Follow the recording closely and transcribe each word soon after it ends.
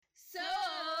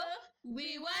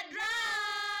We were drunk.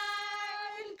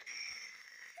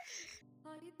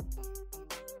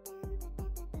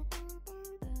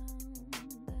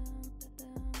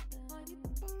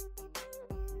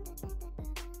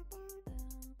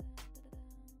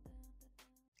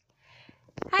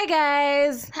 Hi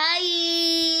guys.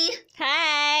 Hi.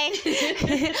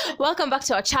 Welcome back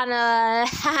to our channel.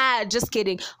 Just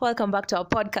kidding. Welcome back to our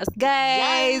podcast,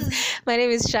 guys. Yes. My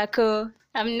name is Shako.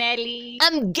 I'm Nelly.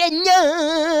 I'm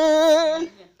Genya.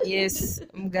 Yes,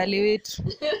 Mgaliwit.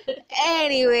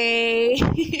 Anyway,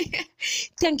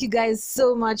 thank you guys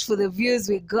so much for the views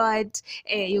we got.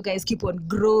 You guys keep on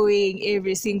growing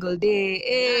every single day.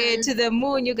 Yes. To the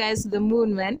moon, you guys, to the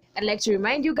moon, man. I'd like to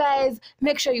remind you guys,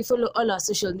 make sure you follow all our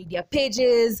social media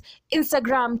pages,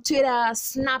 Instagram, Twitter,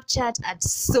 Snapchat at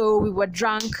So We Were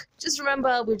Drunk. Just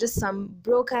remember, we're just some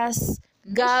broke-ass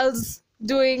girls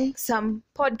doing some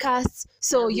podcasts.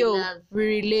 So, That we yo, love. we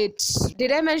relate.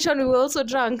 Did I mention we were also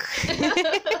drunk?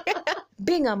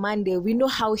 Being a Monday, we know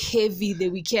how heavy the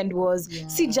weekend was. Yeah.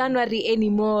 See January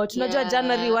anymore. Tunajua Yeah.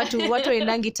 January watu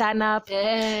endangi turn up.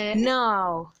 Yeah.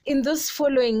 Now, in those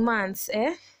following months,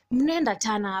 mnaenda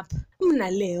turn up,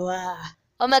 mnalewa.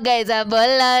 Oh my guys are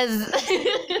ballers.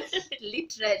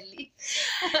 Literally.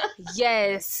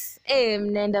 Yes.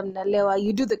 Mnaenda mnalewa.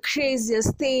 You do the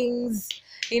craziest things.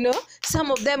 You know, some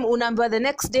of them unamba the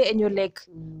next day and you're like,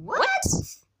 What?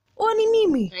 Oni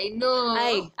mimi? I know.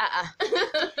 Aye,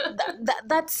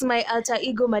 that's my alter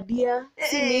ego, my dear.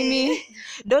 Si mimi.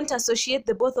 Don't associate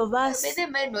the both of us. Maybe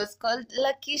mine was called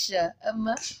Lakisha.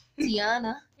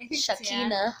 Tiana.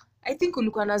 Shakina. I think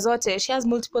ulikuwa na zote. She has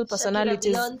multiple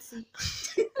personalities. Beyonce.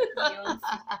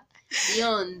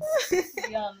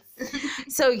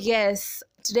 So yes,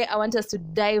 today I want us to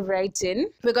dive right in.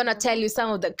 We're gonna tell you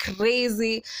some of the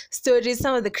crazy stories,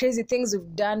 some of the crazy things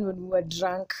we've done when we were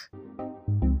drunk.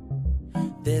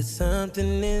 There's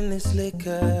something in this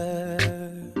liquor.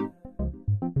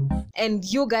 And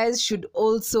you guys should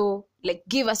also like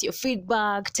give us your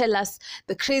feedback, tell us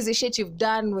the crazy shit you've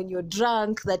done when you're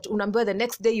drunk that unambiwa the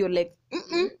next day you're like,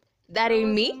 that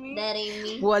ain't me. That ain't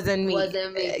me. Wasn't me.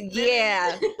 Wasn't me.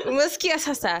 Yeah. Umesikia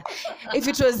sasa. If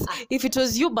it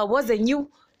was you but wasn't you,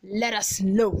 let us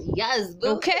know. Yes,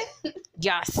 boo. Okay?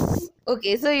 Yes.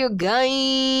 Okay, so you guys.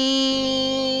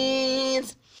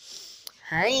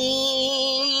 Hi.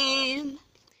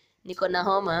 Niko na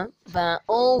homa, but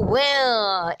oh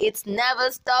well, it's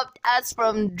never stopped us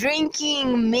from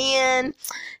drinking, man.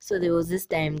 So there was this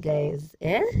time, guys.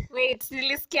 Wait,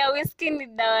 nilisikia whiskey ni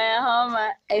dawa ya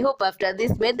homa. I hope after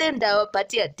this, whether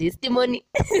ndawapatia testimony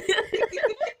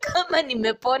kama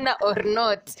nimepona or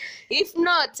not. If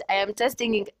not, I am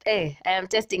testing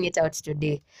it out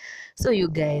today. So you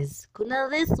guys, kuna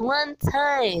this one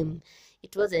time,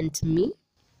 it wasn't me.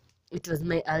 It was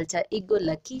my alter ego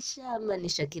Lakisha ama ni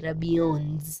Shakira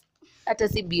Beyonce. Hata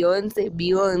si Beyonce.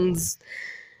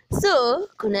 So,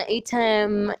 kuna a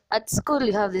time at school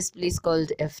you have this place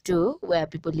called F2 where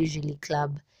people usually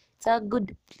club. It's a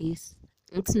good place.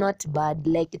 It's not bad.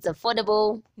 Like, it's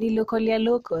affordable. Ni local ya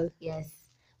local. Yes.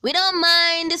 We don't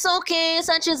mind. It's okay.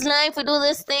 Such is life. We do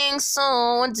this thing.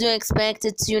 So, what do you expect?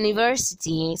 It's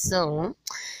university. So,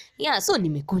 yeah. So,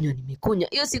 nimekunywa.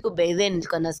 Hiyo siku by then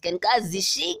nilikuwa nasikia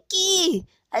nikazishiki.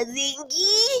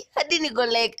 Azingi. Hadi niko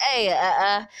like,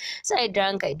 So, I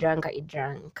drank.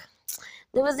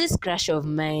 There was this crush of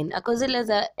mine.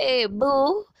 Akozileza, hey,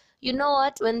 boo, you know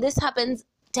what? When this happens,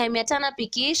 time ya tana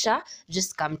pikisha,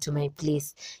 just come to my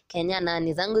place. Kenya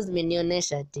nani zangu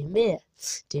zimenionesha,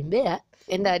 tembea,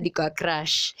 enda hadi kwa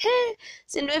crush.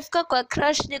 Si nimefika kwa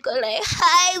crush, niko like,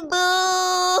 hi,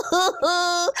 boo,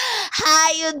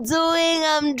 how you doing?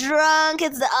 I'm drunk.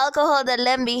 It's the alcohol that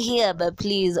let me here. But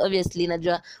please, obviously,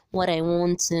 najua what I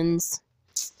want since.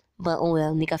 But oh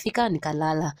well, nikafika,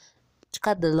 nikalala. To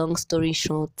cut the long story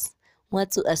short,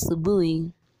 watu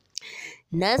asubuhi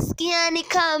nasikia ni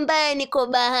kamba niko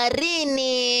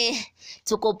baharini,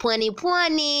 tuko pwani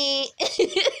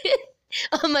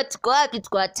ama tuko wapi?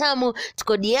 Tuko Atamu,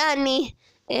 tuko Diani.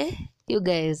 You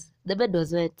guys, the bed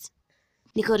was wet.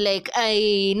 Niko like,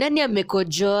 nani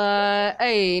amekojoa?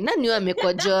 Nani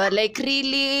amekojoa? Like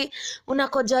really,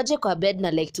 unakojoaje kwa bed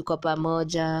na like tuko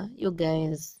pamoja? You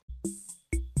guys.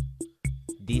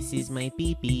 This is my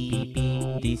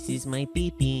pee-pee. This is my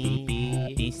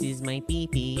pee-pee. This is my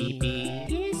pee-pee.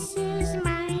 This is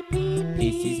my pee-pee.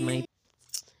 This is my...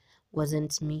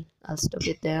 Wasn't me. I'll stop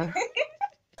it there.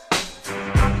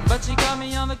 But she got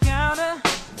me on the counter.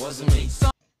 Wasn't me.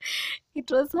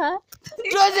 It was her.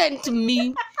 It wasn't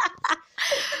me.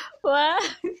 What?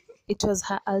 It was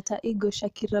her alter ego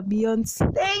Shakira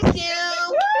Beyonce. Thank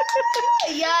you.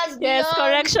 Yes, Yes,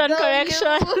 correction.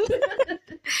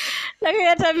 Lakini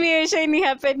hata mimi shaini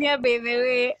happen here by the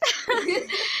way.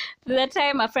 The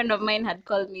time a friend of mine had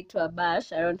called me to a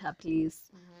bash around her place.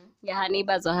 Yeah, her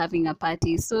neighbors were having a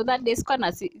party. So that day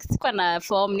sikuwa na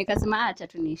form nikasema acha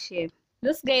tunishare.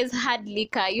 Those guys had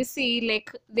liquor. You see,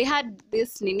 like they had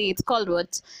this nini, it's called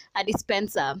what? A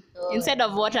dispenser. Instead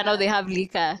of water, now they have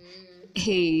liquor.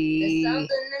 Hey.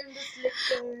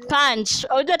 Punch.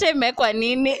 Unajua time imewekwa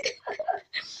nini?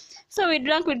 So we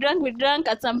drank.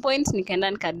 At some point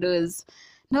nikaenda nikadoze.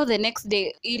 Now the next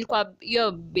day ilikuwa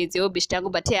hiyo base yo bishti yangu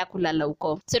but ya kulala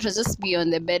huko. So it was just be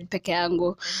on the bed peke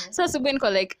yangu. So asubuhi niko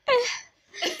like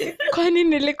kwani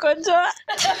nilikojoa?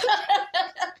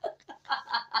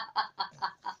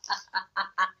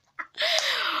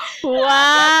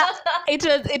 Wow, it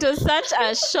was such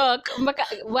a shock.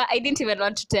 I didn't even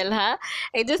want to tell her.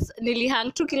 I just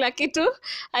nilihang tu kila kitu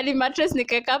hadi mattress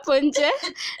nikaeka hapo nje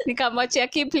nikamwachia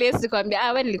key place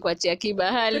nikamwambia wewe nilikuachia key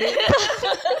bahali.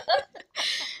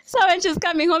 So when she's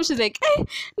coming home she's like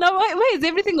now why is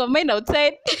everything of mine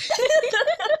outside?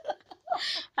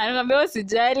 Anaambia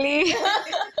usijali.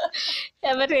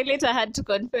 Yeah, but I later had to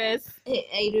confess.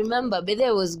 I remember, but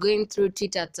I was going through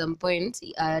Twitter at some point.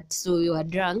 So we were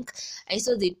drunk. I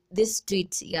saw this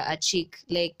tweet, a chick,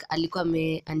 like alikuwa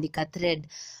ameandika thread.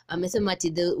 Amesema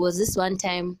ati there was this one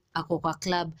time ako kwa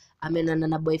club, amenana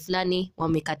na boy flani,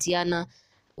 wamekatiana.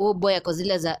 Boy ako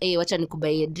zile za wacha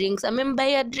nikubaie drinks.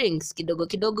 Amembaia drinks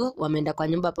kidogo wameenda kwa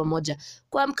nyumba pamoja.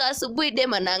 Kuamka asubuhi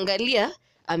dem anaangalia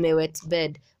amewet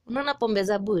bed. Unaona pombe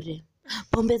za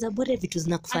bure vitu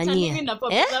zinakufanyia.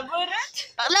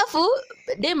 Alafu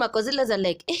dem ako zile za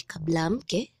like kabla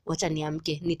amke wacha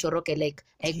niamke nitoroke, like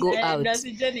I go out.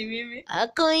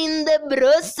 Ako in the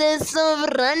process of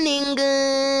running.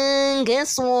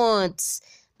 Guess what?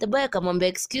 The boy akamwambia,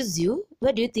 excuse you,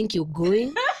 where do you think you're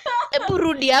going? Ebu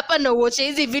rudi hapa na uoche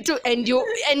hizi vitu and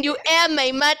you air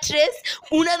my mattress.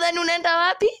 Unadhani unaenda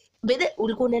wapi? Bede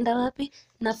ulikuwa unaenda wapi?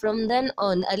 Na from then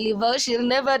on alivao she'll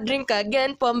never drink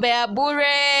again pombe ya bure.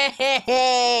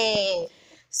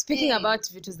 Speaking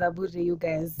about vitu za bure, you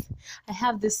guys, I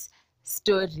have this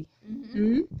story.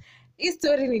 This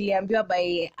story niliambiwa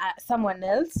by someone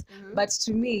else, but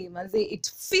to me manze it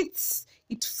fits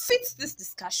this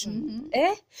discussion.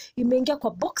 Imeingia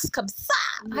kwa box kabisa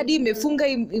hadi imefunga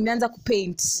imeanza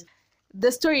kupaint.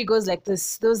 The story goes like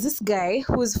this. There was this guy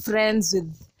who's friends with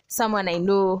someone I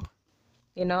know,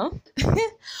 you know.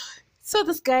 So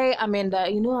this guy amenda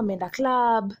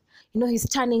club, he's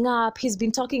turning up, he's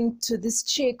been talking to this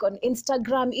chick on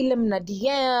Instagram, ile mna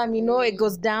DM, it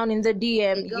goes down in the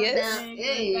DM.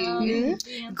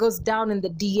 It goes down in the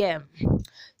DM.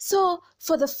 So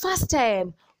for the first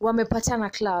time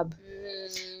wamepatana club,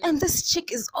 and this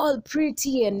chick is all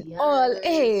pretty and all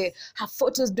her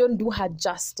photos don't do her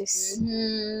justice.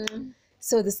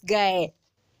 So this guy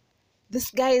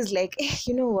is like,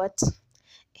 you know what,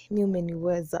 mi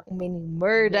umeniweza,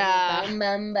 umenimurder.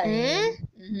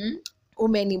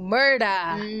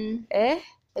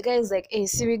 The guy is like,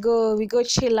 so we go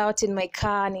chill out in my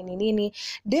car, nini.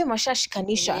 Dem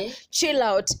ashashikanisha. Chill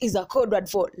out is a code word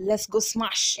for let's go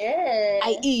smash.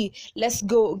 I.e. let's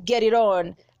go get it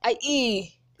on.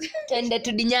 I.e. Tende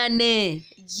tudinyane.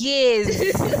 Yes.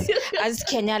 As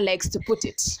Kenya likes to put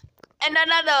it. And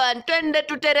another one, twende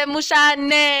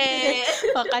tuteremushane.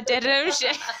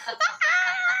 Wakateremshe.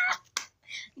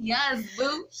 Yes,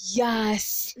 boo.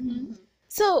 Yes.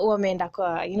 So wameenda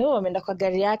kwa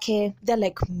gari yake. They're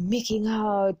like making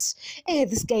out.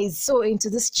 This guy is so into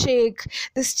this chick.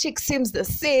 This chick seems the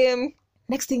same.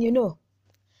 Next thing you know,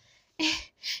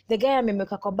 the guy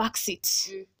amemeka kwa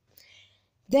backseat.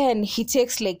 Then he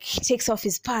takes off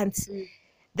his pants.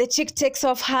 The chick takes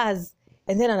off hers.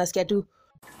 And then anasikia tu.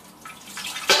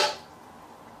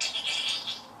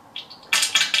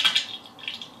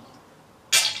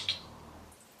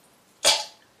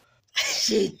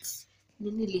 Shit.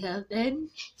 Nini happen?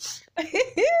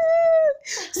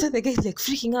 So the guy's like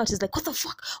freaking out. He's like, what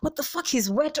the fuck? He's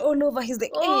wet all over. He's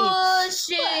like, oh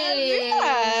shit.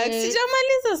 Relax.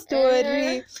 Sijamaliza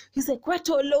story. He's like wet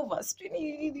all over.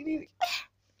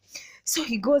 So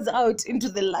he goes out into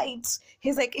the light.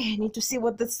 He's like, I need to see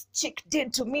what this chick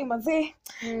did to me, maze.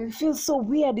 It feels so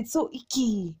weird. It's so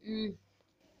icky.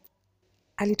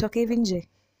 Alitoka hivi nje.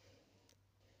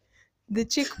 The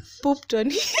chick pooped on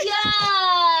him.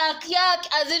 Yuck,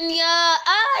 as in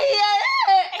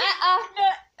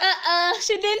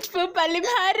She didn't poop,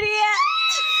 alimharia.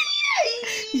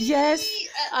 Yes,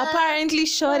 apparently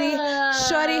Shorty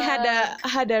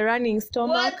had a running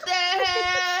stomach. what the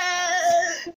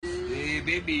hell? Hey,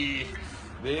 baby.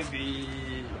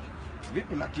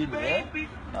 vipi lakini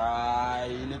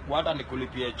ilikuwa hata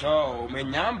nikulipie choo,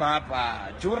 umenyamba hapa,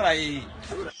 chura hii.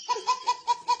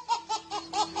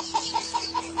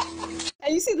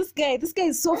 And you see this guy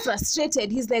is so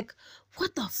frustrated. He's like,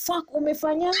 what the fuck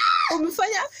umefanya?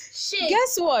 Shit.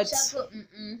 Guess what?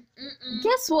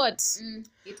 Guess what?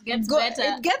 It gets better.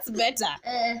 It gets better.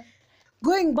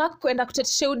 Going back kwenda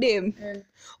kutetisha udem.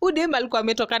 Udem alikuwa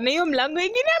ametoka na hiyo mlango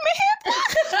ingine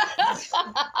amehepa.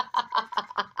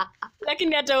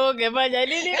 Lakini hata wewe ungefanya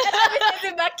nini? Hata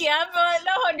mimi baki hapo.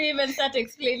 Now how do you even start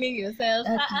explaining yourself?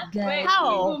 Wait,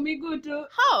 How? Migu tu.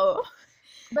 How?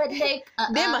 But like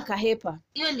Dem akahepa.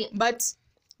 hiyo ni But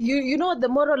you know what the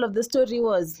moral of the story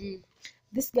was?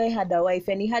 This guy had a wife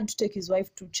and he had to take his wife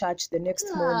to church the next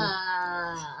morning.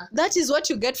 That is what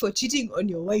you get for cheating on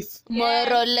your wife.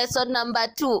 Moral lesson number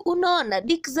 2. Unaona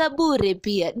dick za bure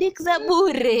pia. Dick za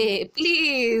bure.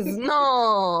 Please.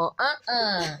 No.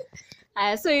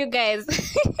 So you guys,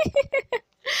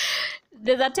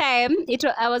 there's a time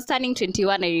I was turning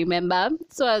 21, I remember.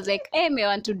 So I was like, hey, I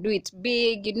want to do it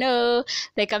big, you know,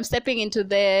 like I'm stepping into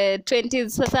the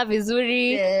 20s, sasa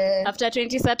vizuri. Yeah. After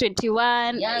 20,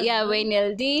 21, Yeah. we're in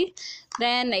LD.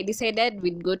 Then I decided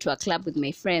we'd go to a club with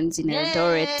my friends in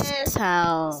Eldoret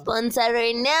town. Sponsor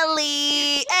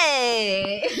Nelly.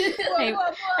 Hey.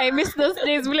 I miss those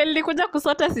days. Vile nilikuja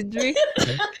kusota sijui.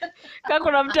 Kama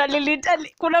kuna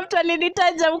mtu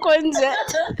alinitaja huko nje.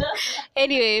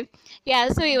 Anyway, yeah,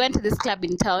 so we went to this club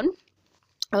in town.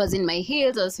 I was in my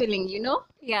heels. I was feeling, you know,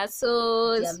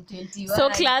 so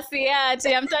classy. Yeah,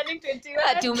 I'm turning 21.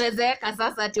 Ati umezeeka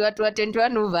sasa ati watu wa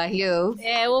 21 over heels.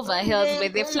 Yeah, over heels.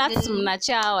 But the flats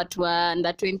mnacha watu wa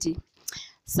under 20.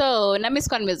 So, na mimi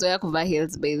sikuwa nimezoea kuvaa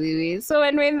heels by the way. So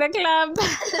when we're in the club,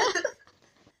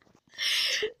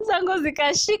 zangu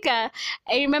zikashika.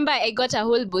 I remember I got a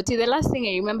whole booty. The last thing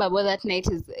I remember about that night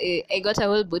is I got a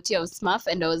whole booty of Smurf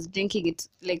and I was drinking it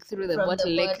like through the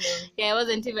bottle. I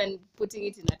wasn't even putting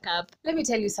it in a cup. Let me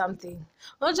tell you something.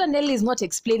 Oja Nelly is not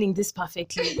explaining this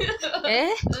perfectly.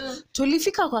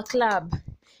 Tulifika kwa club.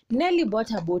 Nelly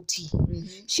bought a booty.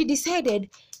 She decided,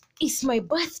 it's my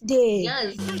birthday.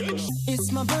 Yes.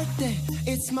 It's my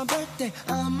birthday,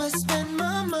 I must spend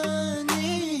my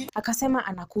money. Akasema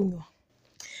anakunywa.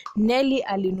 Nelly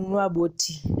alinunua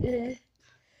boti.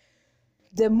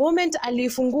 The moment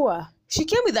alifungua, she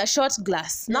came with a shot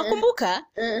glass. Nakumbuka,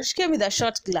 she came with a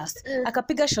shot glass.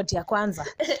 Akapiga shot ya kwanza.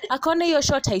 Akaona hiyo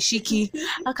shot haishiki.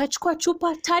 Akachukua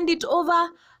chupa, turned it over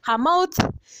her mouth.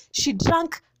 She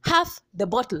drank half the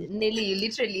bottle. Nelly, you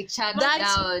literally chugged That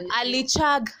down.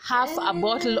 alichug half a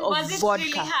bottle of Was it vodka.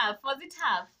 really half? Was it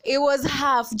half? It was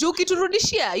half. Joki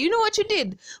turudishia. You know what you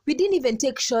did? We didn't even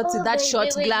take shots with that shot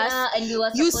glass. Yeah, and you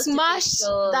were You supposed to take smashed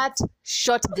shots. that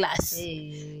shot glass.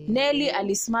 Nelly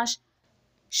alismash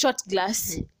shot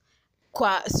glass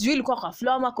kwa sijui ilikuwa kwa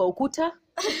floor ama kwa ukuta.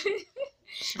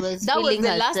 She was That was feeling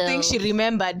the last thing herself. she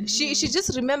remembered. She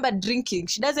just remembered drinking.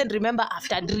 She doesn't remember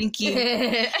after drinking.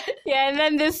 Yeah, and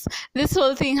then this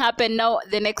whole thing happened. Now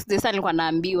the next day sana nilikuwa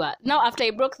naambiwa. Now after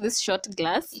I broke this shot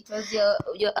glass, It was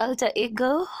your alter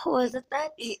ego. Was it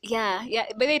that? yeah,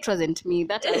 but it wasn't me,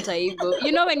 that alter ego.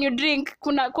 You know when you drink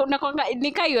kuna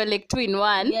nika you're like 2 in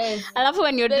 1. Yes. Alafu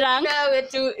when you're drunk Nawe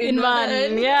tu in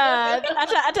 1. Yeah.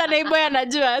 Hata neighbor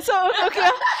anajua. So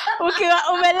ukiwa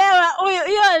umelewa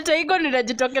hiyo alter ego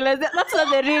ninajitokelezea. That's not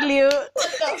the real you. What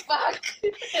the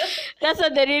fuck? That's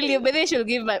not the real you. But they should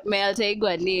give my alter ego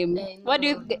a name. What do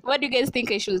you guys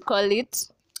think I should call it?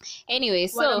 Anyway,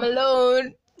 When I'm so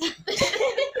alone.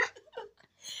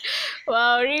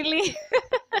 wow, really?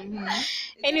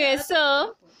 Anyway,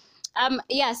 so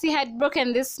she had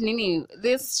broken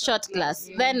this shot glass.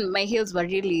 Then my heels were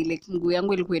really like mguu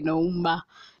yangu ilikuwa inauma.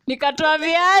 Nikatoa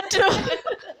viatu.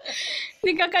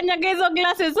 Nikakanyaga hizo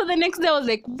glasses. So the next day I was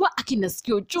like, "What?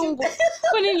 Akinasikia uchungu.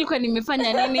 Kwa nini nilikuwa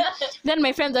nimefanya nini?" Then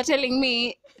my friends were telling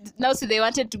me now they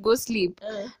wanted to go sleep.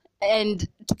 And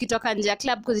tukitoka nje ya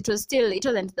club because it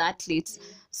wasn't that late.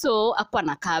 So hakuwa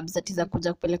na cabs that za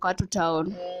kuja kupeleka watu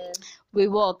town. We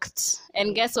walked,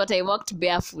 and guess what? I walked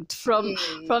barefoot from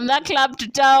that club to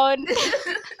town.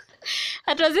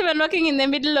 I was even walking in the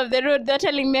middle of the road. They're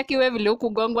telling me akiwe vile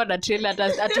ukugongwa na trailer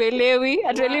atuelewi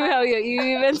how you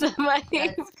even survive.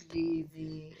 That's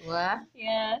crazy. What?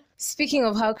 Yeah. Speaking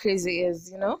of how crazy it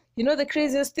is, you know the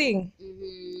craziest thing?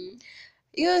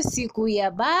 Hiyo siku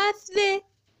ya birthday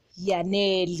ya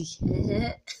Nelly.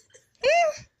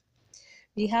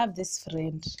 We have this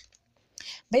friend.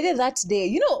 By that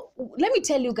day, let me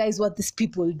tell you guys what these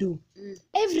people do.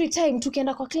 Every time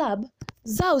tukienda kwa club,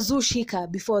 zao zushika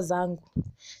before zangu.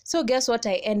 So guess what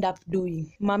I end up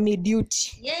doing? Mommy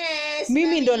duty. Yes.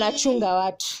 Mimi ndo nachunga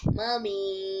watu.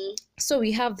 Mommy. So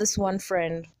we have this one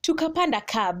friend. Tukapanda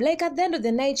cab. Like at the end of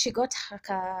the night, she got her,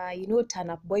 turn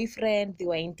up boyfriend. They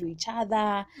were into each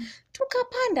other.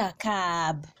 Tukapanda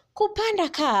cab. Kupanda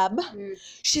cab.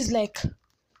 She's like,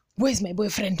 where's my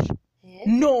boyfriend? Yeah.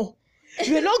 No,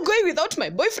 you're not going without my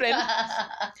boyfriend.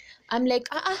 I'm like,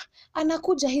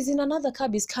 anakuja, he's in another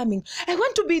cab, he's coming. I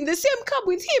want to be in the same cab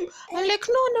with him. I'm like,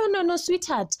 no,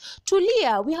 sweetheart.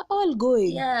 Tulia, we are all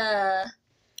going. Yeah.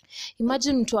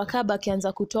 Imagine mtu wa cab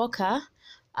akianza kutoka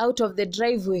out of the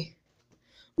driveway.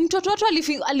 Mtoto wetu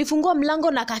alifungua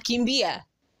mlango na kakimbia.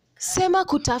 Sema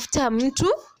kutafuta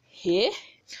mtu.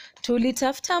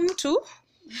 Tulitafuta mtu.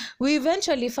 We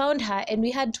eventually found her and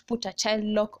we had to put a child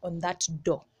lock on that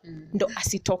door. Ndo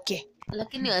asitoke.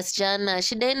 Lakini wasichana,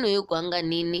 shida yenu yukuanga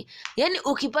nini? Yani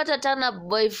ukipata turn-up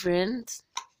boyfriend,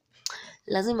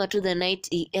 lazima to the night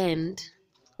end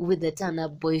with the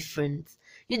turn-up boyfriend.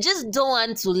 You just don't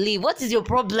want to leave. What is your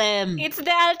problem? It's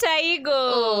the alter ego.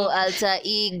 Oh, alter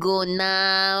ego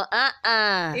now.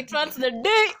 It wants the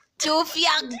day.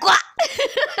 Chufyagwa.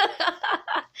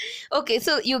 Okay,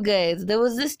 so you guys, there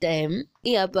was this time,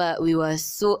 but we were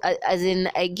so, as in,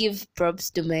 I give props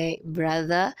to my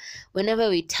brother. Whenever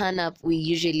we turn up, we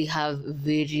usually have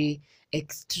very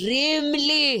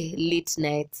extremely late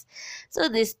nights. So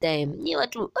this time,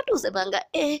 watu usebanga,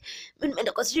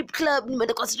 nimeenda kwa strip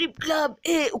club,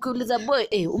 ukiuliza boy,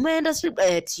 umeenda strip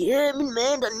club,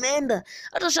 nimeenda.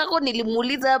 Hata Shako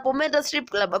nilimuuliza hapo, umeenda strip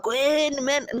club, ako,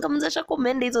 nimeenda. Nikamuuliza Shako,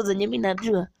 umeenda hizo zenye mimi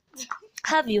najua.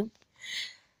 Have you?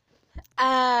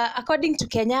 According to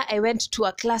Kenya, I went to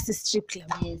a classy strip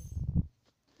club. Yes.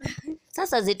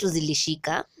 Sasa zetu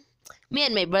zilishika. Me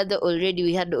and my brother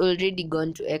we had already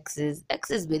gone to X's.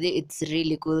 X's, by the way, it's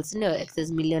really cool. So,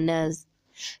 X's Millionaires.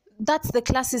 That's the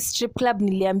classy strip club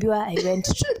niliambiwa I went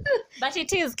to. But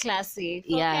it is classy.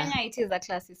 For Yeah. Kenya, it is a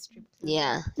classy strip club.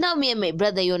 Yeah. Now me and my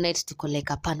brother unite to collect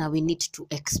apana. We need to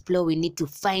explore. We need to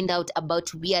find out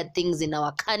about weird things in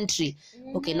our country.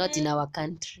 Okay, not in our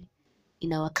country.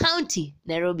 In our county,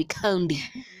 Nairobi County.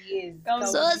 Yes.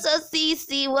 So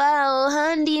sisi wao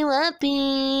handi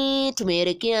wapi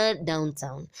tumeelekea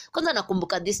downtown. Kwanza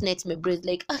nakumbuka this night my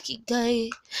brother like, "Aki guy,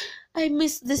 I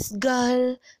miss this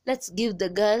girl. Let's give the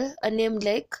girl a name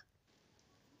like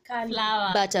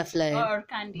Flower. Butterfly." Or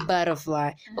candy.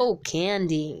 Butterfly. Oh,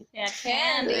 Candy. Yeah,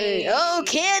 candy. Oh,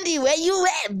 Candy, where you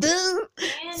at, boo?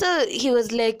 So he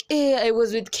was like, I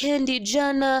was with Candy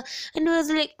jana. And I was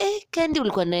like, Candy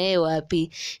ulikuwa na yeye wapi?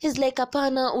 He's like,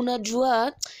 hapana,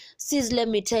 unajua, sis, let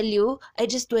me tell you, I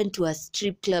just went to a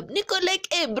strip club. Niko like,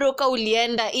 bro, ka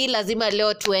ulienda, hii lazima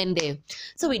leo tuende.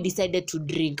 So we decided to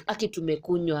drink. Aki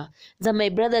tumekunywa. Za my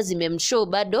brothers zimemshow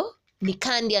bado, ni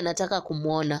Candy anataka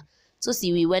kumuona. So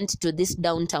we went to this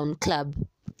downtown club.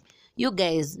 You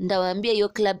guys, ndawaambia hiyo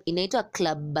club inaitwa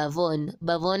Club Bavon.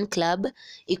 Bavon Club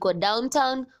iko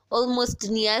downtown, almost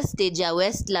near stage ya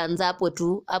Westlands,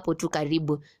 hapo tu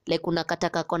karibu. Like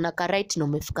unakataka kona ka right na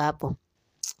umefika hapo.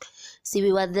 See,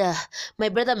 we were there. My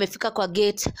brother amefika kwa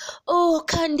gate. Oh,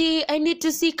 Candy, I need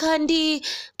to see Candy.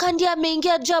 Candy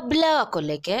ameingia job leo. Ako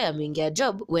like, ameingia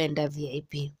job, uenda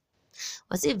VIP.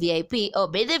 Wasi VIP,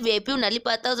 by the VIP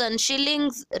unalipa 1,000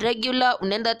 shillings, regular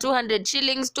unaenda 200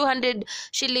 shillings, 200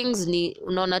 shillings ni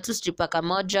unaona tu stripper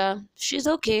kamoja. She's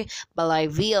okay, but like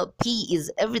VIP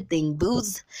is everything,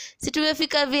 booze. Si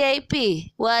tumefika VIP,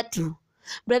 watu.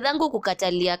 Bradhangu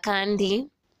kukatalia Candy.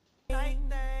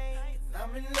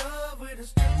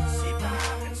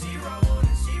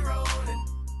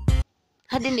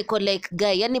 Hadi niko like,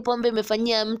 guy, yani pombe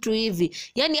imefanyia mtu hivi.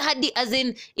 Yani hadi as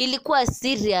in ilikuwa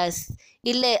serious.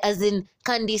 Ile as in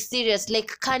Candy serious.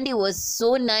 Like Candy was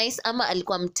so nice. Ama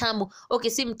alikuwa mtamu.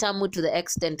 Okay, si mtamu to the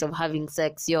extent of having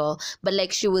sex, y'all. But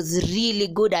like she was really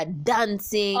good at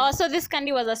dancing. Oh, so this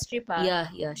Candy was a stripper?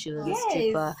 Yeah, she was a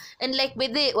stripper. And like by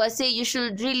the way, say you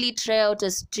should really try out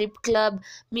a strip club.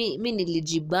 Mi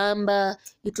nilijibamba.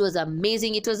 It was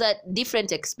amazing. It was a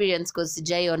different experience because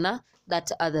sijaiona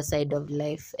that other side of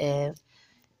life.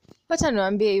 What I know,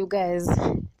 you guys,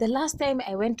 the last time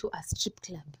I went to a strip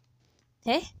club,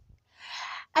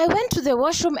 I went to the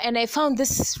washroom and I found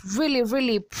this really,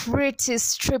 really pretty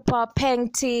stripper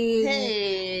painting.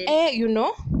 You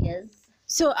know? Yes.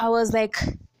 So I was like,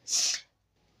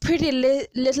 pretty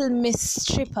little Miss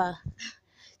Stripper,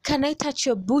 can I touch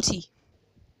your booty?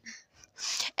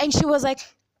 And she was like,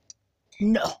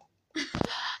 no.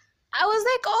 I was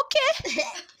like, okay.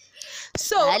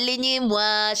 So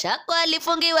alinyimwa shako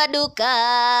alifungiwa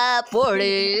duka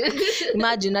pole.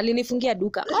 imagine alinifungia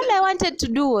duka. All I wanted to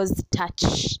do was touch.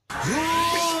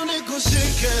 Ooh,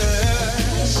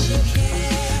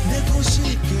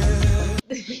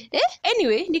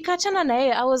 Anyway, nikachana na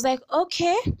yeye. I was like,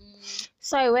 okay.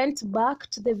 So I went back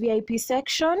to the VIP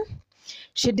section.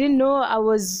 She didn't know I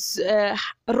was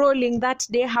rolling that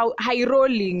day. How high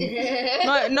rolling?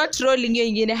 not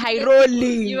rolling, high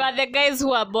rolling. You are the guys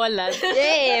who are ballers.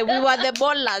 Yeah, we were the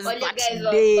ballers All you that guys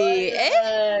were day.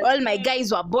 ballers. All my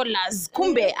guys were ballers.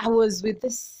 Kumbe, I was with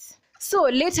this. So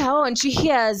later on, she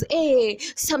hears, hey,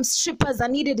 some strippers are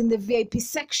needed in the VIP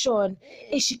section.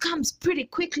 Hey, she comes pretty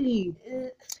quickly.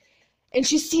 And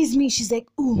she sees me. She's like,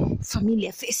 ooh,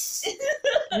 familiar face.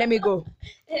 Let me go.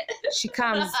 She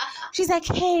comes. She's like,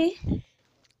 hey,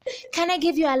 can I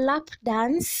give you a lap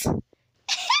dance?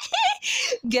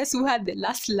 Guess who had the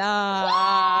last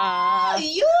laugh?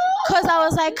 You? Because I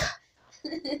was like,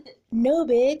 no,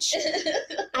 bitch.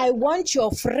 I want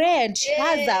your friend. She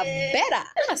has a better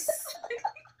ass.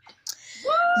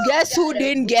 Guess who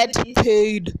didn't get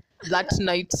paid that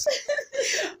night?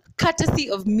 Courtesy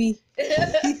of me.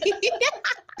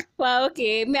 Well,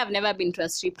 okay. Me, I've never been to a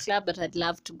strip club, but I'd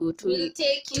love to go to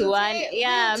one.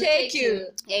 Yeah, Take you.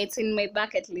 yeah, it's in my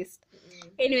bucket list.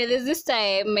 Anyway, there's this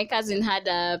time my cousin had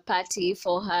a party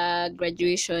for her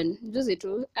graduation. Juzi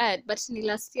tu, but ni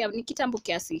last year, ni kitambo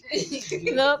kiasi.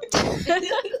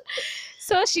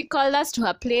 So she called us to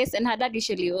her place, and her dad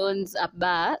usually owns a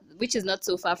bar, which is not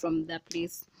so far from the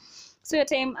place. So your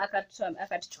time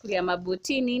akatuchukulia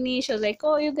mabuti nini. She was like,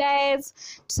 oh, you guys,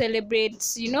 to celebrate,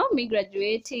 me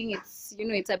graduating,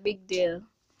 it's a big deal.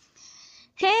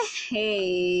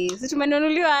 Hey, si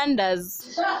tumenunuliwa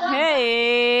unders.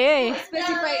 Hey.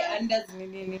 Specify unders ni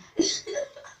nini?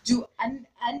 Juu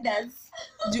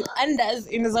unders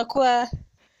inaweza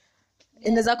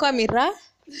kuwa mira.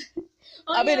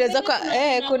 Abe inaweza kuwa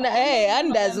kuna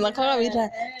unders na kama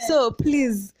mira. So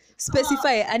please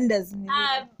specify unders ni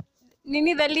nini?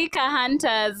 Nini the liquor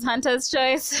hunter's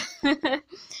choice.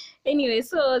 Anyway,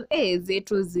 so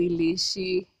zetu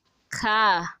zilishika.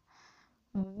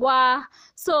 Wow.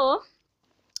 So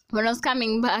when I was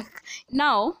coming back,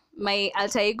 now my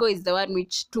alter ego is the one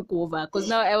which took over, because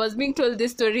now I was being told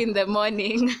this story in the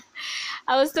morning.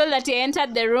 I was told that I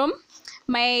entered the room.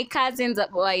 My cousins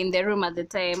were in the room at the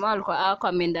time. Walikuwa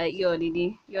wameenda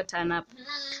hiyo turn up.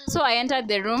 So I entered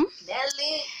the room.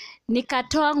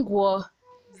 Nikatoa nguo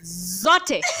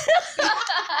zote.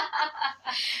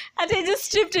 And I just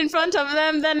stripped in front of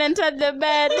them, then entered the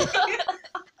bed.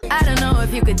 I don't know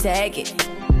if you could take it.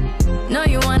 No,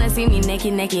 you wanna see me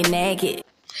naked.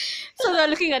 So they're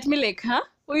looking at me like, huh?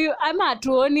 I'm at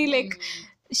Tuoni, like,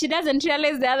 she doesn't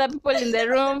realize the other people in the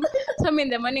room. So me in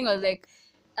the morning I was like,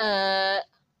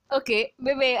 okay,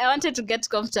 baby, I wanted to get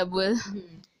comfortable.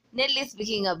 Nelly,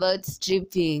 speaking about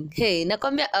stripping, hey,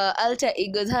 nakwambia alter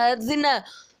egos hazina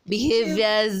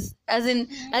behaviors, as in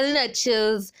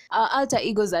chills. Our alter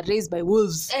egos are raised by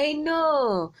wolves. I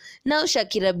know. Now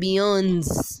Shakira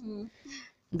Beyonce.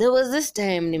 There was this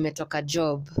time nimetoka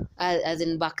job, as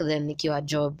in back then nikiwa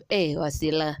job.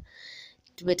 Wasila,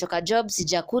 tumetoka job,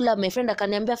 sijakula. My friend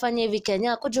akaniambia fanya hivi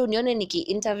Kenya, kuja unione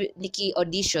niki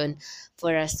audition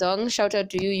for a song. Shout out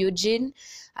to you Eugene.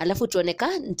 Alafu tuone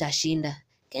ka nitashinda.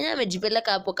 Kenya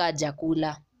amejipeleka hapo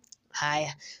kajakula.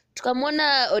 Haya,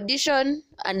 tukamwona audition.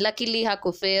 Unluckily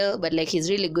hakufail, but like he's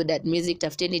really good at music.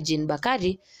 Tafuteni Jean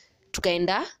Bakari.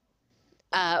 Tukaenda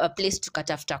a place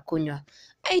tukatafuta kunywa.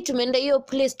 Tumeenda hiyo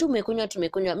place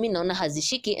tumekunywa. Mi naona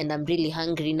hazishiki and I'm really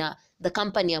hungry. Na the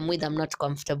company I'm with, I'm not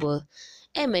comfortable.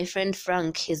 My friend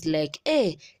Frank, he's like,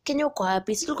 Kenya uko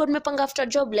happy? Si tulikuwa tumepanga after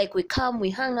job, like we come, we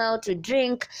hang out, we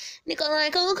drink. Niko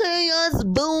like, okay, yes,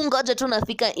 boom, ngoja tu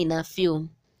nafika in a few.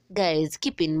 Guys,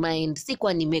 keep in mind,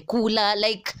 sikuwa nimekula,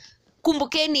 like,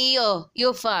 kumbukeni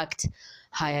hiyo fact.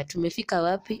 Haya, tumefika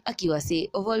wapi? Akiwase,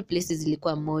 of all places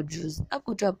ilikuwa Mojus.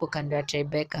 Hapo tu hapo kando ya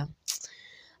Tribeca.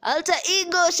 Alter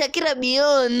ego Shakira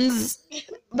Beyonce.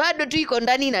 Bado tu iko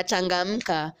ndani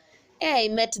inachangamka. I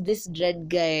met this dread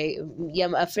guy,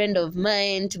 a friend of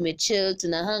mine. Tumechill,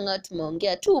 tuna hang out,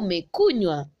 tumeongea,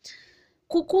 tumekunywa.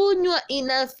 Kukunywa in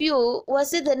a few,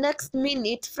 was it the next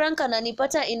minute Frank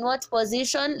ananipata in what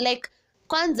position? Like,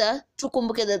 kwanza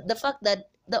tukumbuke the fact that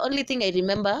the only thing I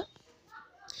remember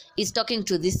is talking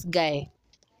to this guy.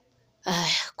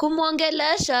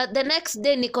 Kumwongelesha, the next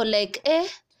day niko like,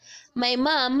 my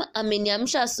mom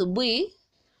ameniamsha asubuhi,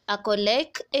 ako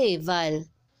like, Val.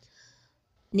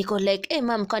 Niko like,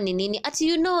 mom, kwani nini? Ati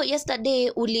yesterday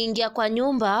uliingia kwa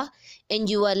nyumba and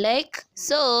you were like,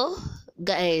 so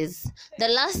Guys, the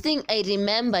last thing I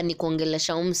remember ni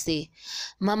kuongelesha umse.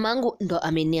 Mamangu ndo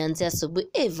amenianzia asubuhi.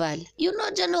 Val, you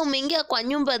know jana umeingia kwa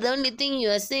nyumba, the only thing you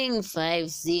are saying 5,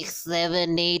 6, 7,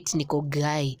 8 niko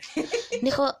guy.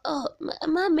 Niko, oh,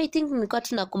 mom, I think nilikuwa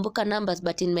tunakumbuka numbers,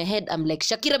 but in my head I'm like,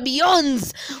 Shakira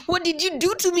Beyonce, what did you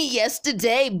do to me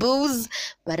yesterday, booze?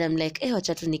 But I'm like,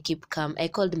 wacha tu ni keep calm. I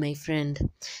called my friend.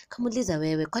 Kamuliza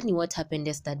wewe, kwani what happened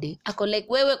yesterday? Ako like,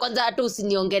 wewe kwanza hata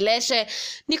usiniongeleshe.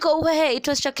 Niko, it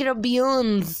was Shakira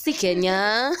Beyonce, si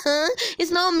Kenya.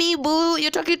 It's not me, boo.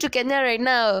 You're talking to Kenya right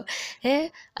now.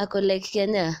 Ako like,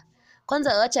 Kenya.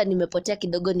 Kwanza wacha nimepotea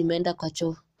kidogo, nimeenda kwa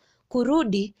choo.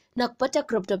 Kurudi na kupata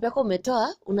crop top yako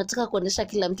umetoa, unataka kuonesha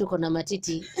kila mtu uko na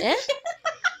matiti.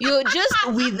 You're just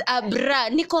with a bra.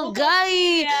 Niko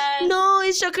guy. No,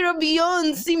 it's Shakira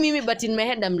Beyonce. See mimi, but in my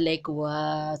head I'm like,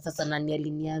 wow, sasa nani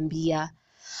aliniambia?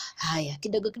 Haya,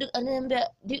 kidogo ananiambia,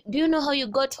 do you know how you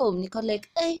got home? Niko like,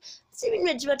 si mimi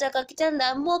nimejipata kwa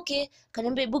kitanda, I'm okay.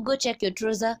 Kaniambia, go check your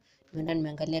trouser. Nimeenda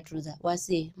nimeangalia trouser.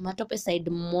 Wasi, matope side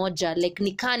moja, like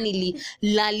nikaa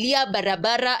nililalia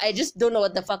barabara. I just don't know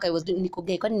what the fuck I was doing. Niko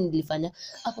gay, kwani nilifanya?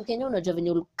 Hapo Kenya unajua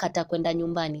venye ulikata kwenda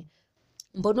nyumbani.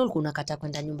 Mbona ulikuwa unakata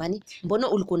kwenda nyumbani? Mbona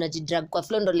ulikuwa unajidrag kwa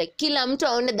floor ndo like kila mtu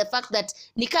aone the fact that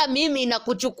nika mimi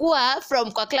nakuchukua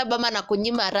from kwa club ama na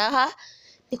kunyima raha.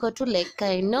 Niko tu like,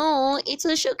 I know it's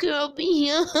a Shakira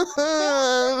Beyonce.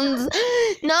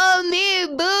 No me,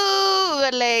 boo.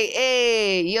 But like,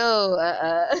 hey, yo.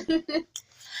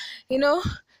 You know,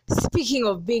 speaking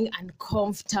of being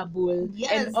uncomfortable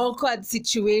and awkward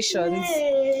situations,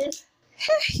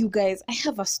 you guys, I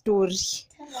have a story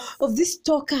of this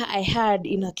stalker I had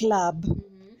in a club.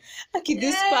 Okay,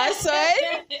 this person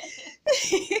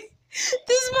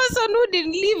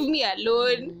wouldn't leave me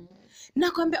alone.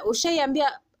 Nakwambia,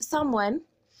 ushaiambia someone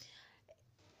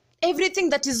everything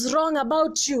that is wrong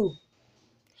about you.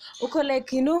 Uko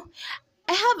like, you know,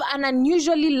 I have an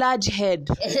unusually large head.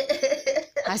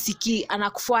 Asiki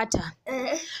anakufuata.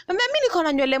 Mimi niko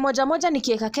na nywele moja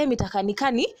nikiweka kemi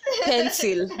itakanikani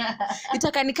pencil.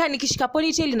 Itakanikani kishika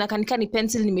ponytail inakanikani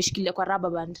pencil nimeshikilia kwa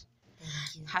rubber band.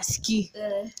 Hasiki.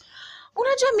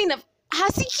 Unajua mimi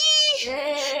hasiki.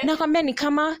 Nakwambia ni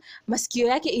kama masikio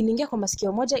yake inaingia kwa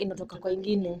masikio moja inatoka kwa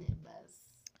ingine.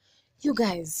 You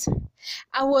guys,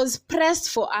 I was pressed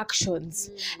for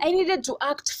actions. I needed to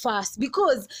act fast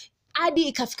because hadi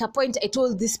ikafika point I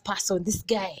told this person, this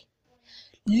guy,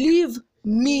 leave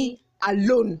me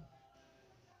alone.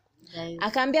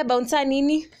 Akaambia bouncer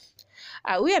nini?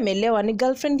 Huyu amelewa, ni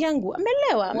girlfriend yangu.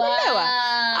 Amelewa.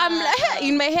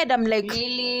 In my head I'm like,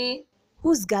 Really?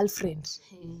 Whose girlfriend?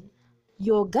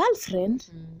 Your girlfriend?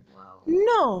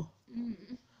 No.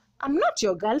 I'm not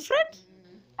your girlfriend.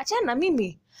 Achana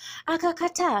mimi.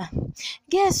 Akakata.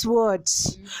 Guess what?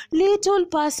 Little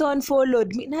person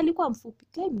followed me. Na alikuwa mfupi.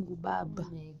 Kai Mungu baba.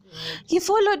 He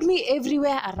followed me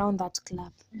everywhere around that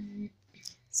club.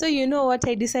 So you know what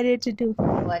I decided to do?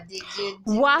 What did you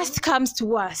do? Worst comes to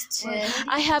worst.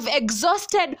 I have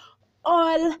exhausted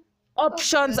all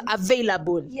options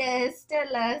available. Yes,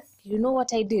 tell us. You know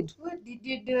what I did? What did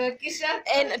you do, Akisha?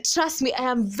 And trust me, I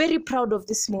am very proud of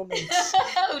this moment.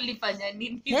 Ulifanya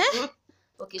nini?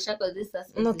 Okay, Shako, this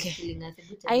suspense is killing us.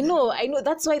 I know.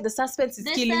 That's why the suspense is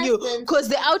The killing you. suspense. Because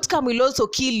the outcome will also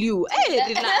kill you. Hey,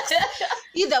 relax.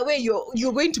 Either way,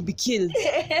 you're going to be killed.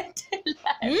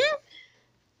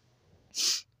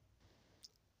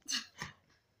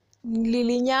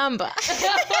 Lilinyamba.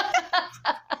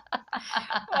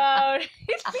 Wow.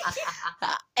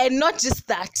 And not just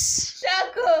that.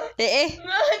 Shako.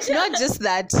 Not just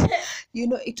that. You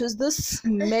know, it was those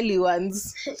smelly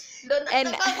ones.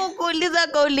 And kuuliza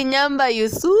kwa ulinyamba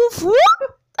Yusufu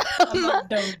ama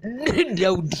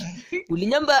Daudi.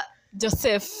 Ulinyamba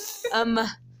Joseph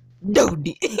ama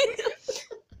Daudi.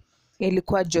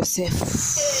 ilikuwa Joseph.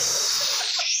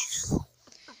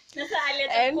 Sasa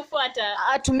alianza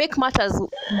kufuata. To make matters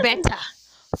better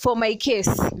for my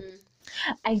case,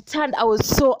 I was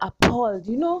so appalled,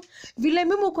 you know. Vile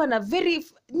mimi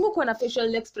uko na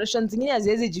facial expressions zingine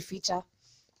haziwezi jificha.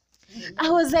 I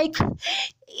was like, ew.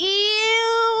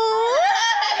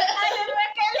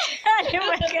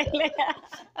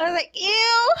 I was like,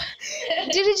 ew.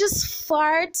 Did he just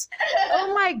fart?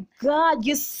 Oh my God,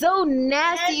 you're so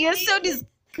nasty. You're so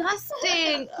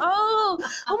disgusting. Oh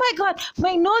my God,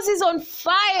 my nose is on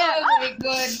fire. Oh my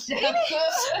God,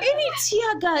 Any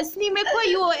tear gas. Nimekuwa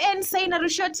UN sign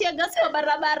narusha tear gas kwa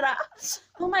barabara.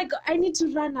 Oh my God, I need to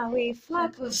run away.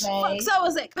 Fuck. So I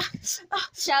was like,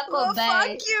 Shako, bye.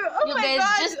 Fuck you. Oh You my guys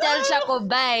God. just tell Shako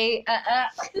bye.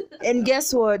 And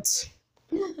guess what?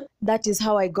 That is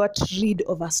how I got rid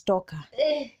of a stalker.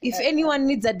 If anyone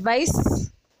needs advice,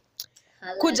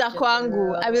 kuja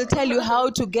kwangu. I will tell you how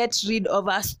to get rid of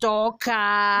a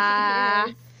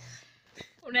stalker.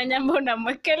 Unanyamba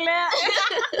unamwekelea.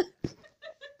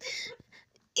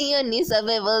 Hiyo ni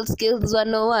survival skills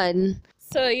 101.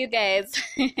 So you guys,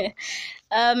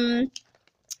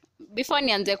 before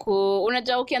nianze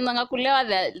unajua ukianza kulewa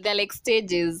the like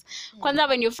stages. Kwanza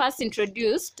when you first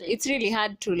introduced, it's really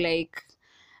hard to like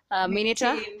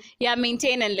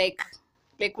maintain and like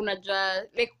unajua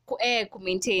like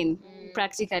maintain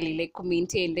practically, like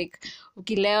maintain, like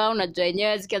ukilewa unajua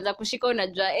yenyewe zikianza kushika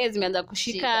unajua zimeanza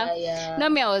kushika. No,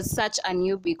 me, I was such a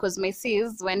newbie because my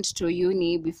sis went to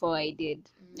uni before I did.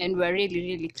 And we were really,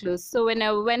 really close. So when I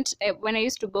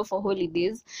used to go for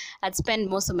holidays, I'd spend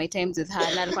most of my times with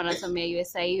her. Na alikuwa anasomea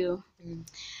USIU.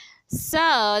 So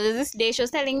there's this day she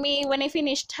was telling me when I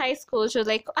finished high school, she was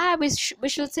like, we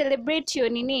should celebrate your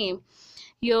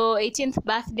 18th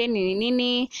birthday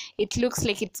nini. It looks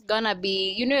like it's gonna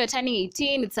be, you're turning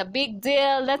 18. It's a big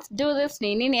deal. Let's do this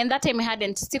nini. And that time I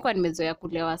hadn't sikuwa nimezoea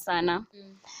kulewa sana.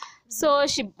 So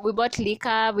we bought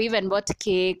liquor. We even bought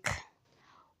cake.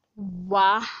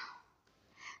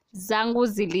 Zangu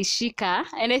zilishika,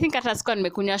 and I think hata sikuwa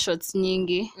nimekunywa shots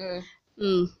nyingi.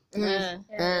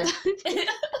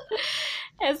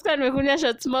 Sikuwa nimekunywa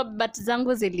shots mob, but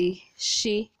zangu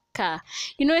zilishika.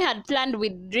 We had planned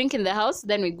we'd drink in the house,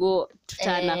 then we go to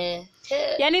Tana.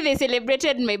 Yani they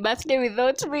celebrated my birthday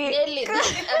without me.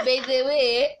 By the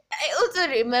way, I also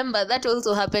remember that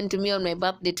also happened to me on my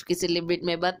birthday, to celebrate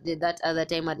my birthday that other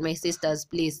time at my sister's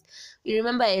place. You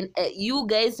remember you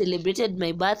guys celebrated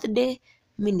my birthday,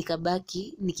 mi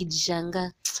nikabaki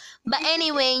nikijishanga. But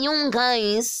anyway, you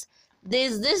guys,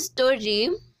 there's this story,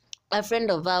 a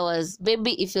friend of ours,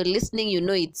 baby, if you're listening, you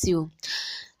know it's you.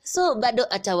 So bado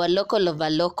at our local of a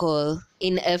local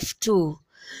in F2,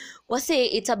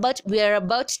 we are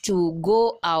about to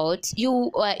go out.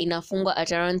 You are inafungwa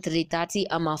at around 3:30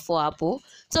 ama 4 hapo.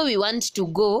 So we want to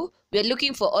go. We are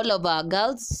looking for all of our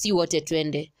girls. Si wote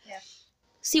twende.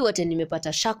 Si wote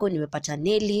nimepata Shako, nimepata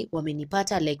Nelly,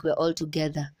 wamenipata, like we're all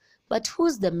together. But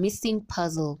who's the missing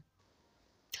puzzle?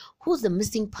 Who's the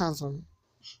missing puzzle?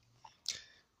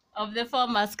 Of the 4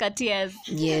 musketeers.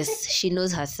 Yes, she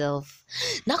knows herself.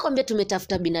 Nakwambia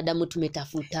tumetafuta binadamu,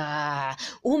 tumetafuta.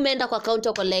 Umeenda kwa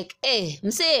counter kwa like,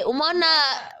 msee, umeona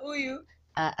huyu?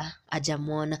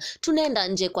 Ajamuona. Tunaenda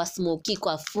nje kwa smoky,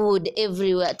 kwa food,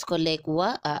 everywhere. Tuko like,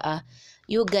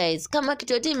 you guys, kama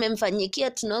kitu yote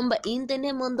imemfanyikia, tunaomba in the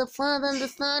name of the Father and the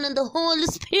Son and the Holy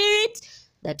Spirit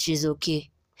that she's okay.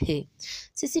 Hey.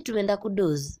 Sisi tumeenda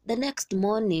kudoze. The next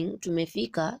morning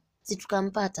tumefika, si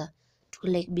tukampata.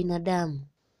 Like binadamu,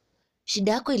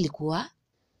 shida yako ilikuwa,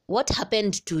 what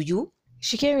happened to you?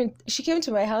 She came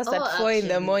to my house at 4 in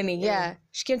the morning. Yeah,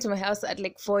 she came to my house at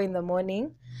like 4 in the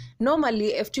morning.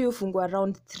 Normally F2 ufungwa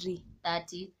around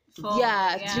 3:30.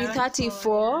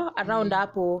 3:34 around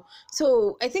hapo.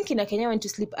 So I think in Kenya went to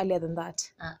sleep earlier than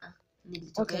that.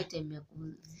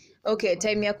 Okay,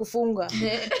 time ya kufunga.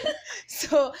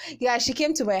 So yeah, she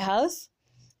came to my house.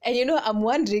 And I'm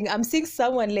wondering, I'm seeing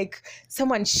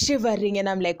someone shivering, and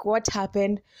I'm like, what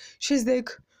happened? She's like,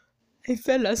 I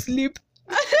fell asleep.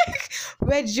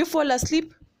 Where did you fall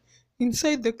asleep?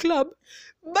 Inside the club.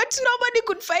 But nobody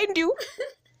could find you.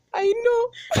 I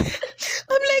know.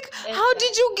 I'm like, how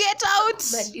did you get out?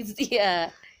 But it's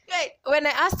here. Right. When I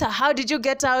asked her, how did you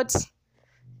get out?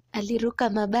 Aliruka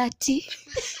mabati.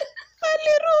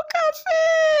 Aliruka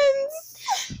fence.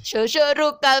 Shosho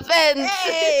ruka fence.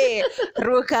 Hey,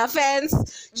 ruka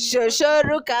fence. Shosho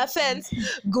ruka fence.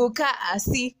 Guka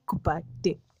asi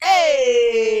kupate.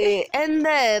 Hey. And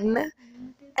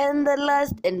the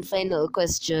last and final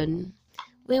question.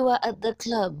 We were at the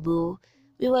club, boo.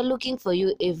 We were looking for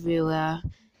you everywhere.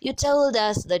 You told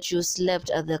us that you slept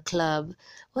at the club.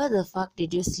 Where the fuck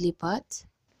did you sleep at?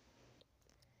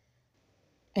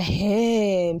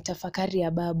 Mtafakari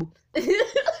ya babu.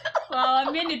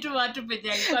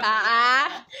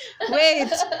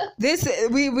 Wait,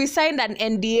 we signed an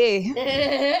NDA.